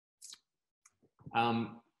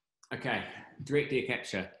 Okay, direct air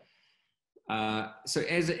capture. So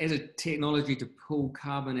as a technology to pull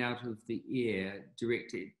carbon out of the air,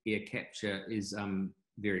 direct air capture is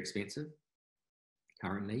very expensive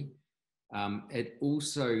currently. It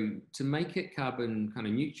also, to make it carbon kind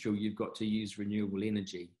of neutral, you've got to use renewable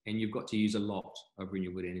energy, and you've got to use a lot of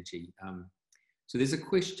renewable energy. So there's a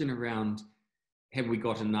question around, have we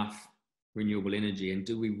got enough renewable energy, and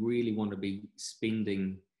do we really want to be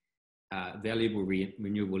spending valuable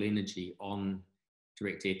renewable energy on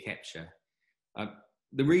direct air capture?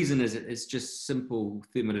 The reason is it's just simple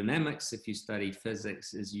thermodynamics. If you study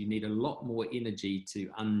physics, is you need a lot more energy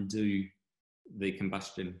to undo the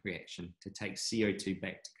combustion reaction, to take CO2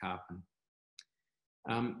 back to carbon.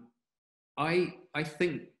 I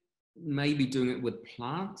think maybe doing it with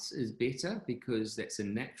plants is better because that's a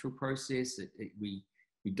natural process. We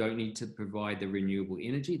don't need to provide the renewable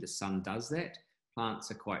energy. The sun does that.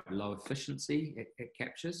 Plants are quite low efficiency at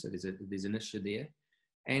capture, so there's an issue there.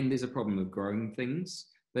 And there's a problem of growing things.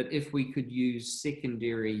 But if we could use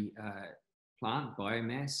secondary plant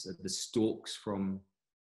biomass, the stalks from,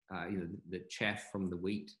 you know, the chaff from the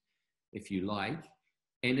wheat, if you like,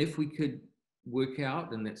 and if we could work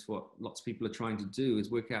out, and that's what lots of people are trying to do,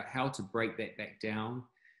 is work out how to break that back down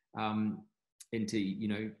into, you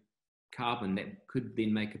know, carbon that could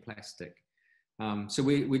then make a plastic. So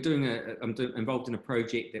we're doing I'm involved in a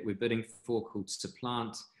project that we're bidding for called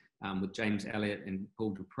Supplant, with James Elliott and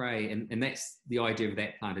Paul Dupre, and that's the idea of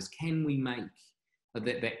that plant, is can we make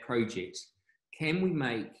that project, can we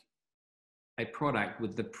make a product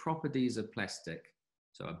with the properties of plastic,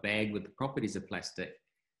 so a bag with the properties of plastic,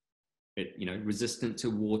 you know, resistant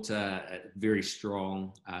to water, very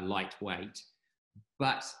strong, lightweight,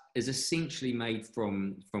 but is essentially made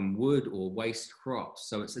from wood or waste crops,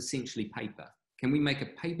 so it's essentially paper. Can we make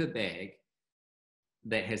a paper bag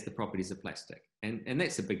that has the properties of plastic? And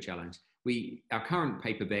that's a big challenge. Our current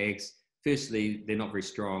paper bags, firstly, they're not very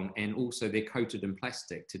strong, and also they're coated in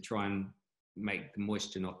plastic to try and make the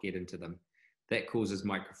moisture not get into them. That causes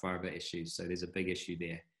microfiber issues, so there's a big issue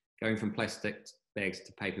there. Going from plastic bags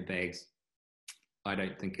to paper bags, I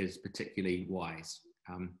don't think is particularly wise.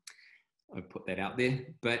 I put that out there.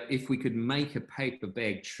 But if we could make a paper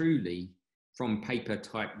bag truly from paper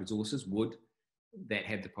type resources, wood, that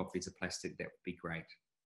had the properties of plastic, that would be great.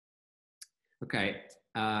 Okay,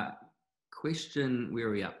 question, where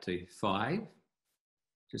are we up to? 5,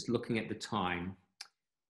 just looking at the time.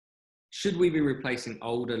 Should we be replacing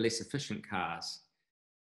older, less efficient cars?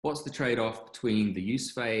 What's the trade-off between the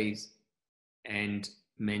use phase and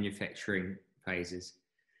manufacturing phases?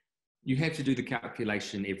 You have to do the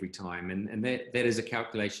calculation every time, and that is a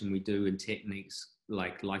calculation we do in techniques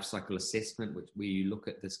like life cycle assessment, where you look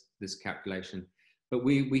at this calculation. But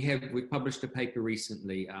we published a paper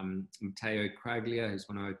recently. Matteo Craglia, who's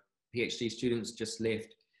one of our PhD students, just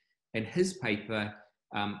left, and his paper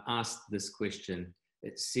asked this question.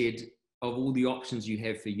 It said, of all the options you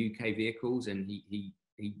have for UK vehicles, and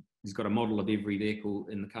he's got a model of every vehicle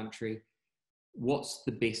in the country, what's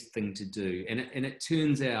the best thing to do? And it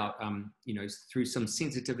turns out, you know, through some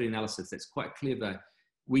sensitivity analysis that's quite clever,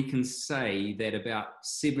 we can say that about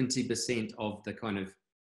 70% of the kind of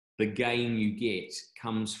the gain you get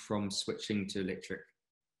comes from switching to electric,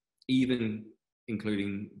 even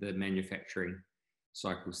including the manufacturing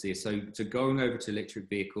cycles there. So going over to electric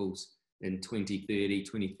vehicles in 2030,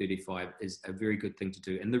 2035 is a very good thing to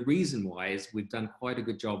do. And the reason why is we've done quite a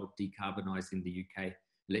good job of decarbonising the UK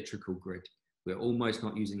electrical grid. We're almost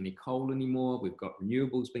not using any coal anymore. We've got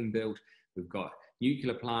renewables being built. We've got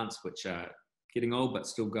nuclear plants, which are getting old, but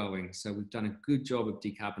still going. So we've done a good job of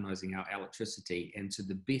decarbonising our electricity. And so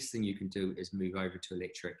the best thing you can do is move over to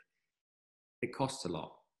electric. It costs a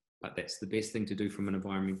lot, but that's the best thing to do from an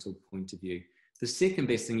environmental point of view. The second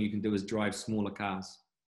best thing you can do is drive smaller cars.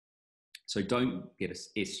 So don't get an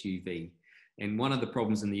SUV. And one of the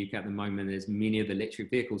problems in the UK at the moment is many of the electric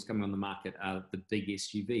vehicles coming on the market are the big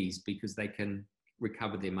SUVs because they can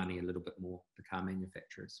recover their money a little bit more, the car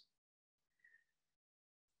manufacturers.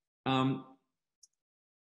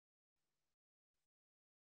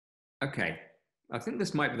 Okay, I think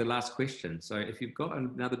this might be the last question. So if you've got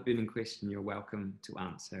another burning question, you're welcome to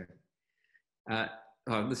answer.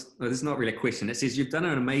 This is not really a question. It says, you've done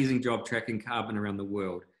an amazing job tracking carbon around the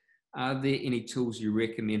world. Are there any tools you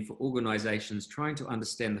recommend for organisations trying to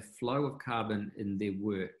understand the flow of carbon in their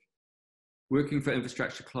work? Working for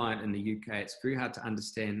infrastructure client in the UK, it's very hard to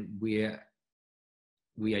understand where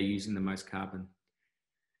we are using the most carbon.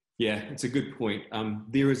 Yeah, it's a good point.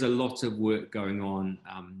 There is a lot of work going on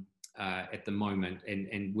at the moment,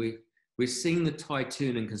 and we're seeing the tide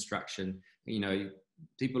turn in construction. You know,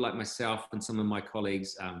 people like myself and some of my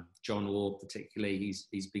colleagues, John Orr particularly,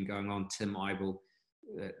 he's been going on, Tim Eibel,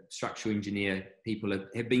 structural engineer, people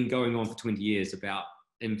have been going on for 20 years about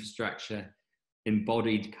infrastructure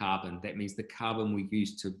embodied carbon. That means the carbon we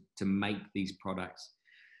use to make these products.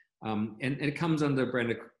 And it comes under a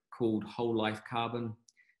brand called Whole Life Carbon.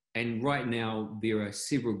 And right now there are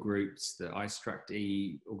several groups, the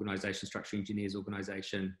iStructE organisation, Structural Engineers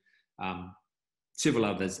Organisation, several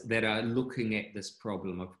others that are looking at this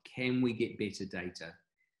problem of, can we get better data?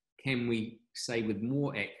 Can we say with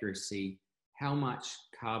more accuracy how much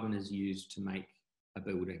carbon is used to make a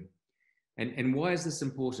building? And why is this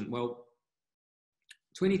important? Well,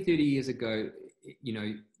 20, 30 years ago, you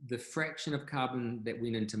know, the fraction of carbon that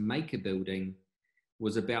went in to make a building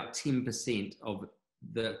was about 10% of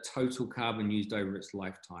the total carbon used over its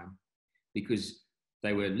lifetime, because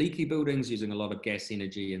they were leaky buildings using a lot of gas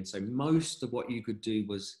energy. And so most of what you could do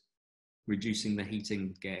was reducing the heating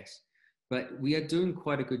with gas. But we are doing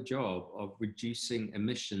quite a good job of reducing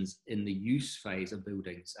emissions in the use phase of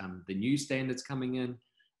buildings. The new standards coming in,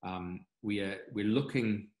 we're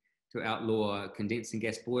looking to outlaw condensing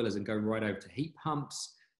gas boilers and go right over to heat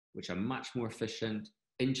pumps, which are much more efficient,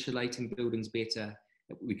 insulating buildings better.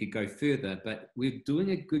 We could go further, but we're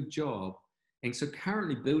doing a good job. And so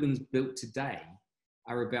currently buildings built today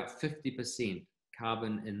are about 50%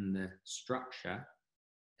 carbon in the structure,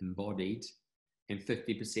 embodied, and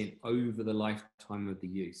 50% over the lifetime of the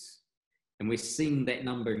use. And we're seeing that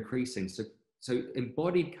number increasing. So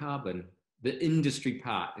embodied carbon, the industry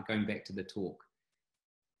part, going back to the talk,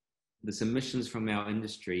 this emissions from our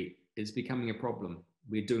industry is becoming a problem.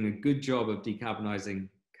 We're doing a good job of decarbonising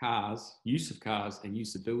cars, use of cars and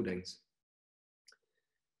use of buildings.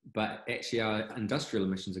 But actually our industrial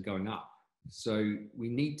emissions are going up. So we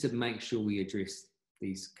need to make sure we address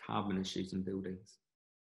these carbon issues in buildings.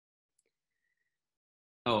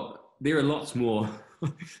 Oh, there are lots more.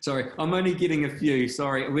 Sorry, I'm only getting a few.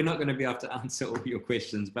 Sorry, we're not going to be able to answer all your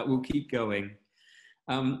questions, but we'll keep going.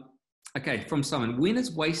 Okay, from Simon, when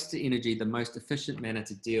is waste to energy the most efficient manner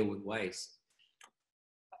to deal with waste?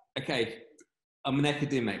 Okay, I'm an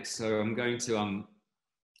academic, so I'm going to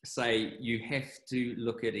say you have to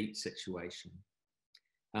look at each situation.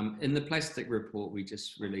 In the plastic report we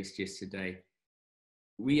just released yesterday,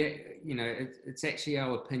 it's actually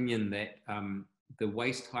our opinion that the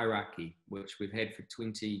waste hierarchy, which we've had for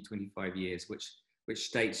 20, 25 years, which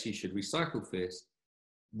states you should recycle first,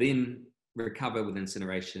 then recover with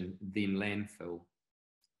incineration, then landfill,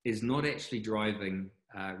 is not actually driving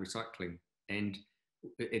recycling. And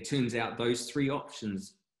it turns out those three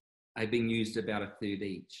options are being used about a third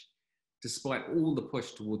each, despite all the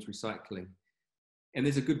push towards recycling. And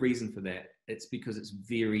there's a good reason for that. It's because it's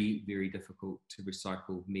very, very difficult to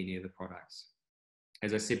recycle many of the products.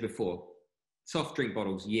 As I said before, soft drink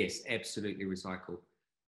bottles, yes, absolutely recycle.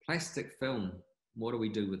 Plastic film, what do we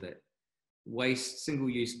do with it? Waste,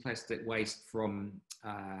 single-use plastic waste from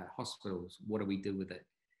hospitals, what do we do with it?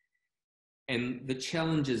 And the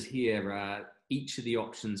challenges here are each of the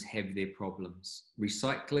options have their problems.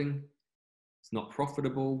 Recycling, it's not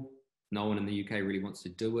profitable. No one in the UK really wants to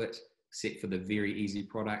do it, except for the very easy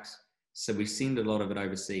products. So we send a lot of it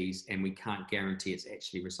overseas and we can't guarantee it's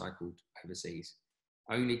actually recycled overseas.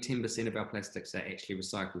 Only 10% of our plastics are actually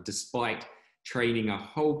recycled, despite training a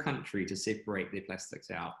whole country to separate their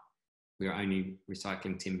plastics out. We are only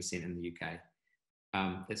recycling 10% in the UK.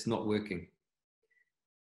 It's not working.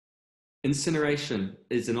 Incineration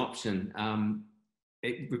is an option,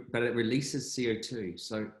 but it releases CO2.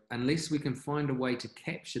 So unless we can find a way to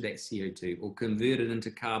capture that CO2 or convert it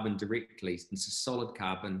into carbon directly, into solid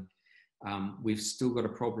carbon, we've still got a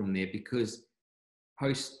problem there, because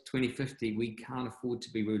post 2050, we can't afford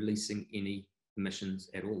to be releasing any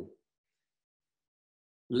emissions at all.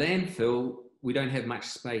 Landfill, we don't have much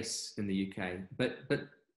space in the UK, but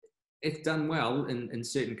if done well in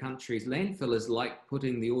certain countries, landfill is like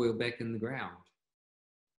putting the oil back in the ground.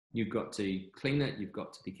 You've got to clean it, you've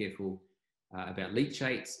got to be careful about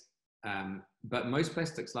leachates, but most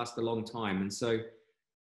plastics last a long time. And so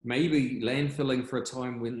maybe landfilling for a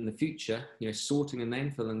time when in the future, sorting and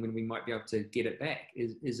landfilling when we might be able to get it back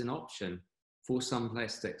is an option for some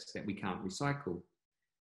plastics that we can't recycle.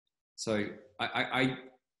 So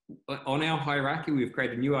on our hierarchy, we've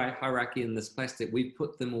created a new hierarchy in this plastic. We've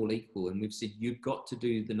put them all equal, and we've said, you've got to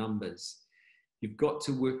do the numbers. You've got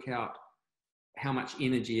to work out how much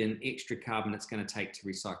energy and extra carbon it's going to take to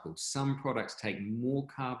recycle. Some products take more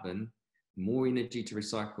carbon, more energy to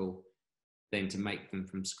recycle than to make them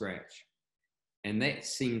from scratch. And that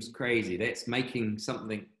seems crazy. That's making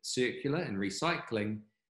something circular and recycling,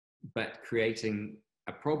 but creating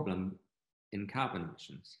a problem in carbon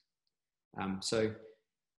emissions. So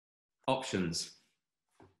options.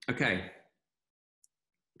 Okay,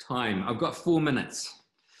 time. I've got 4 minutes.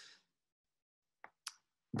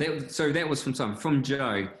 That was from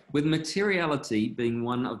Joe. With materiality being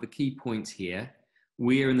one of the key points here,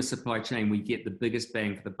 where in the supply chain we get the biggest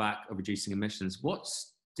bang for the buck of reducing emissions, what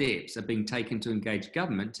steps are being taken to engage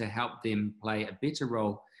government to help them play a better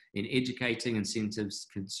role in educating incentives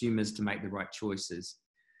consumers to make the right choices?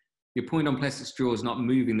 Your point on plastic straws not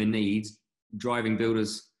moving the needs, driving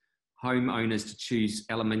builders, homeowners to choose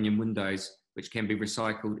aluminium windows, which can be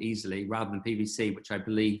recycled easily, rather than PVC, which I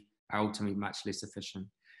believe are ultimately much less efficient.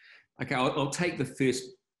 Okay, I'll take the first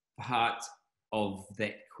part of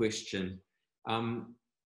that question. I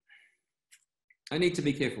need to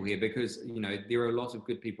be careful here, because there are a lot of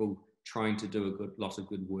good people trying to do a lot of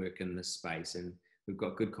good work in this space, and we've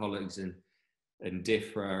got good colleagues in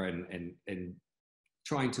C-THRU and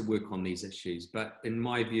trying to work on these issues. But in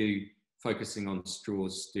my view, focusing on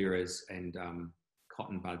straws, stirrers, and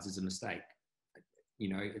cotton buds is a mistake.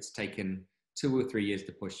 It's taken 2 or 3 years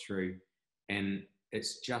to push through, and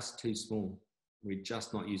it's just too small. We're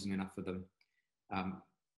just not using enough of them.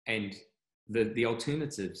 And the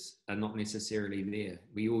alternatives are not necessarily there.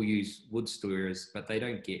 We all use wood stirrers, but they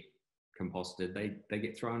don't get composted. They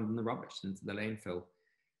get thrown in the rubbish into the landfill.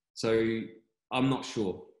 So I'm not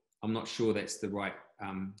sure. I'm not sure that's the right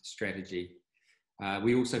strategy.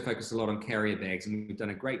 We also focus a lot on carrier bags, and we've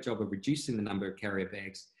done a great job of reducing the number of carrier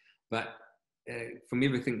bags. But from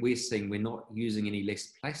everything we're seeing, we're not using any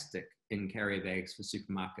less plastic in carrier bags for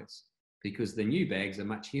supermarkets, because the new bags are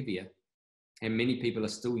much heavier, and many people are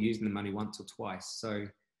still using them only once or twice. So,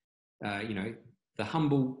 the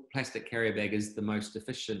humble plastic carrier bag is the most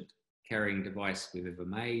efficient carrying device we've ever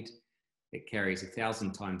made. It carries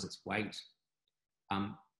 1,000 times its weight.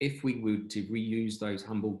 If we were to reuse those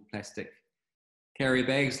humble plastic carrier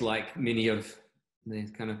bags, like many of the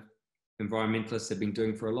kind of environmentalists have been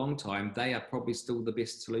doing for a long time, they are probably still the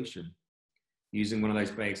best solution, using one of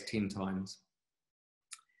those bags 10 times.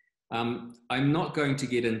 I'm not going to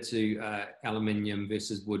get into aluminium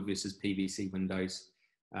versus wood versus PVC windows.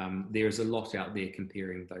 There is a lot out there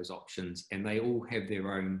comparing those options, and they all have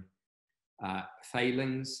their own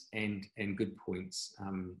failings and good points.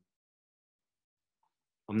 I'm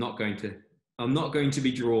not going to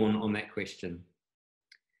be drawn on that question.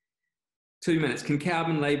 2 minutes. Can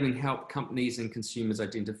carbon labeling help companies and consumers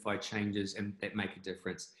identify changes and that make a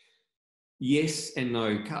difference? Yes and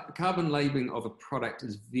no. Carbon labeling of a product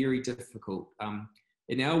is very difficult.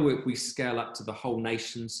 In our work, we scale up to the whole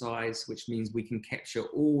nation size, which means we can capture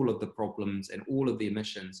all of the problems and all of the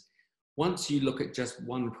emissions. Once you look at just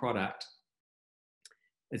one product,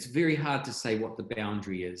 it's very hard to say what the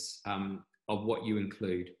boundary is of what you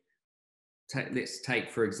include. Let's take,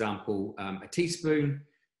 for example, a teaspoon.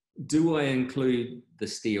 Do I include the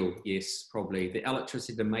steel? Yes, probably. The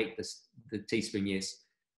electricity to make the teaspoon? Yes.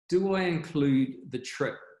 Do I include the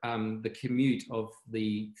trip, the commute of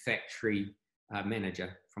the factory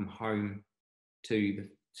manager from home to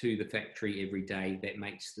the factory every day that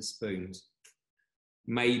makes the spoons?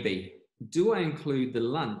 Maybe. Do I include the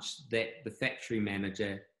lunch that the factory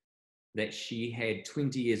manager that she had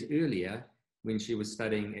 20 years earlier when she was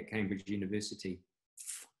studying at Cambridge University?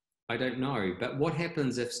 I don't know. But what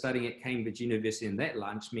happens if studying at Cambridge University and that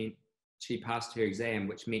lunch meant she passed her exam,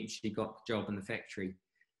 which meant she got the job in the factory?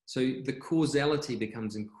 So the causality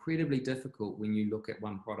becomes incredibly difficult when you look at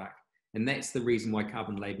one product. And that's the reason why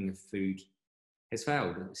carbon labeling of food has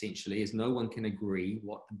failed, essentially, is no one can agree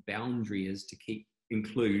what the boundary is to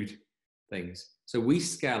include things. So we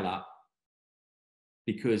scale up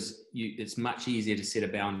because it's much easier to set a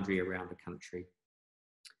boundary around a country.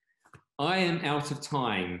 I am out of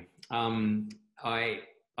time. I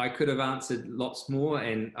could have answered lots more,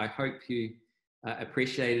 and I hope you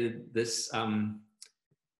appreciated this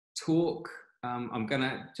talk. I'm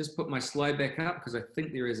gonna just put my slide back up because I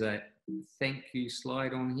think there is a thank you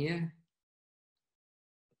slide on here.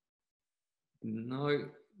 No,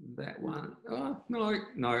 that one. Oh,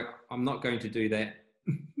 no, I'm not going to do that.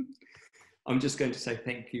 I'm just going to say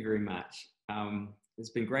thank you very much. It's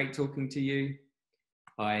been great talking to you.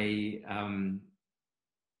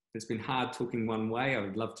 It's been hard talking one way. I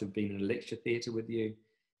would love to have been in a lecture theatre with you.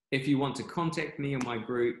 If you want to contact me or my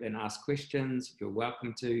group and ask questions, you're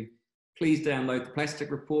welcome to. Please download the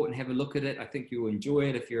plastic report and have a look at it. I think you'll enjoy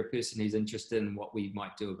it if you're a person who's interested in what we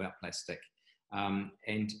might do about plastic. And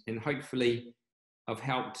hopefully I've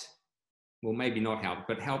helped, well, maybe not helped,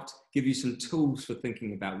 but helped give you some tools for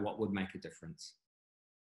thinking about what would make a difference.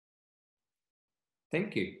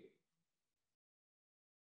 Thank you.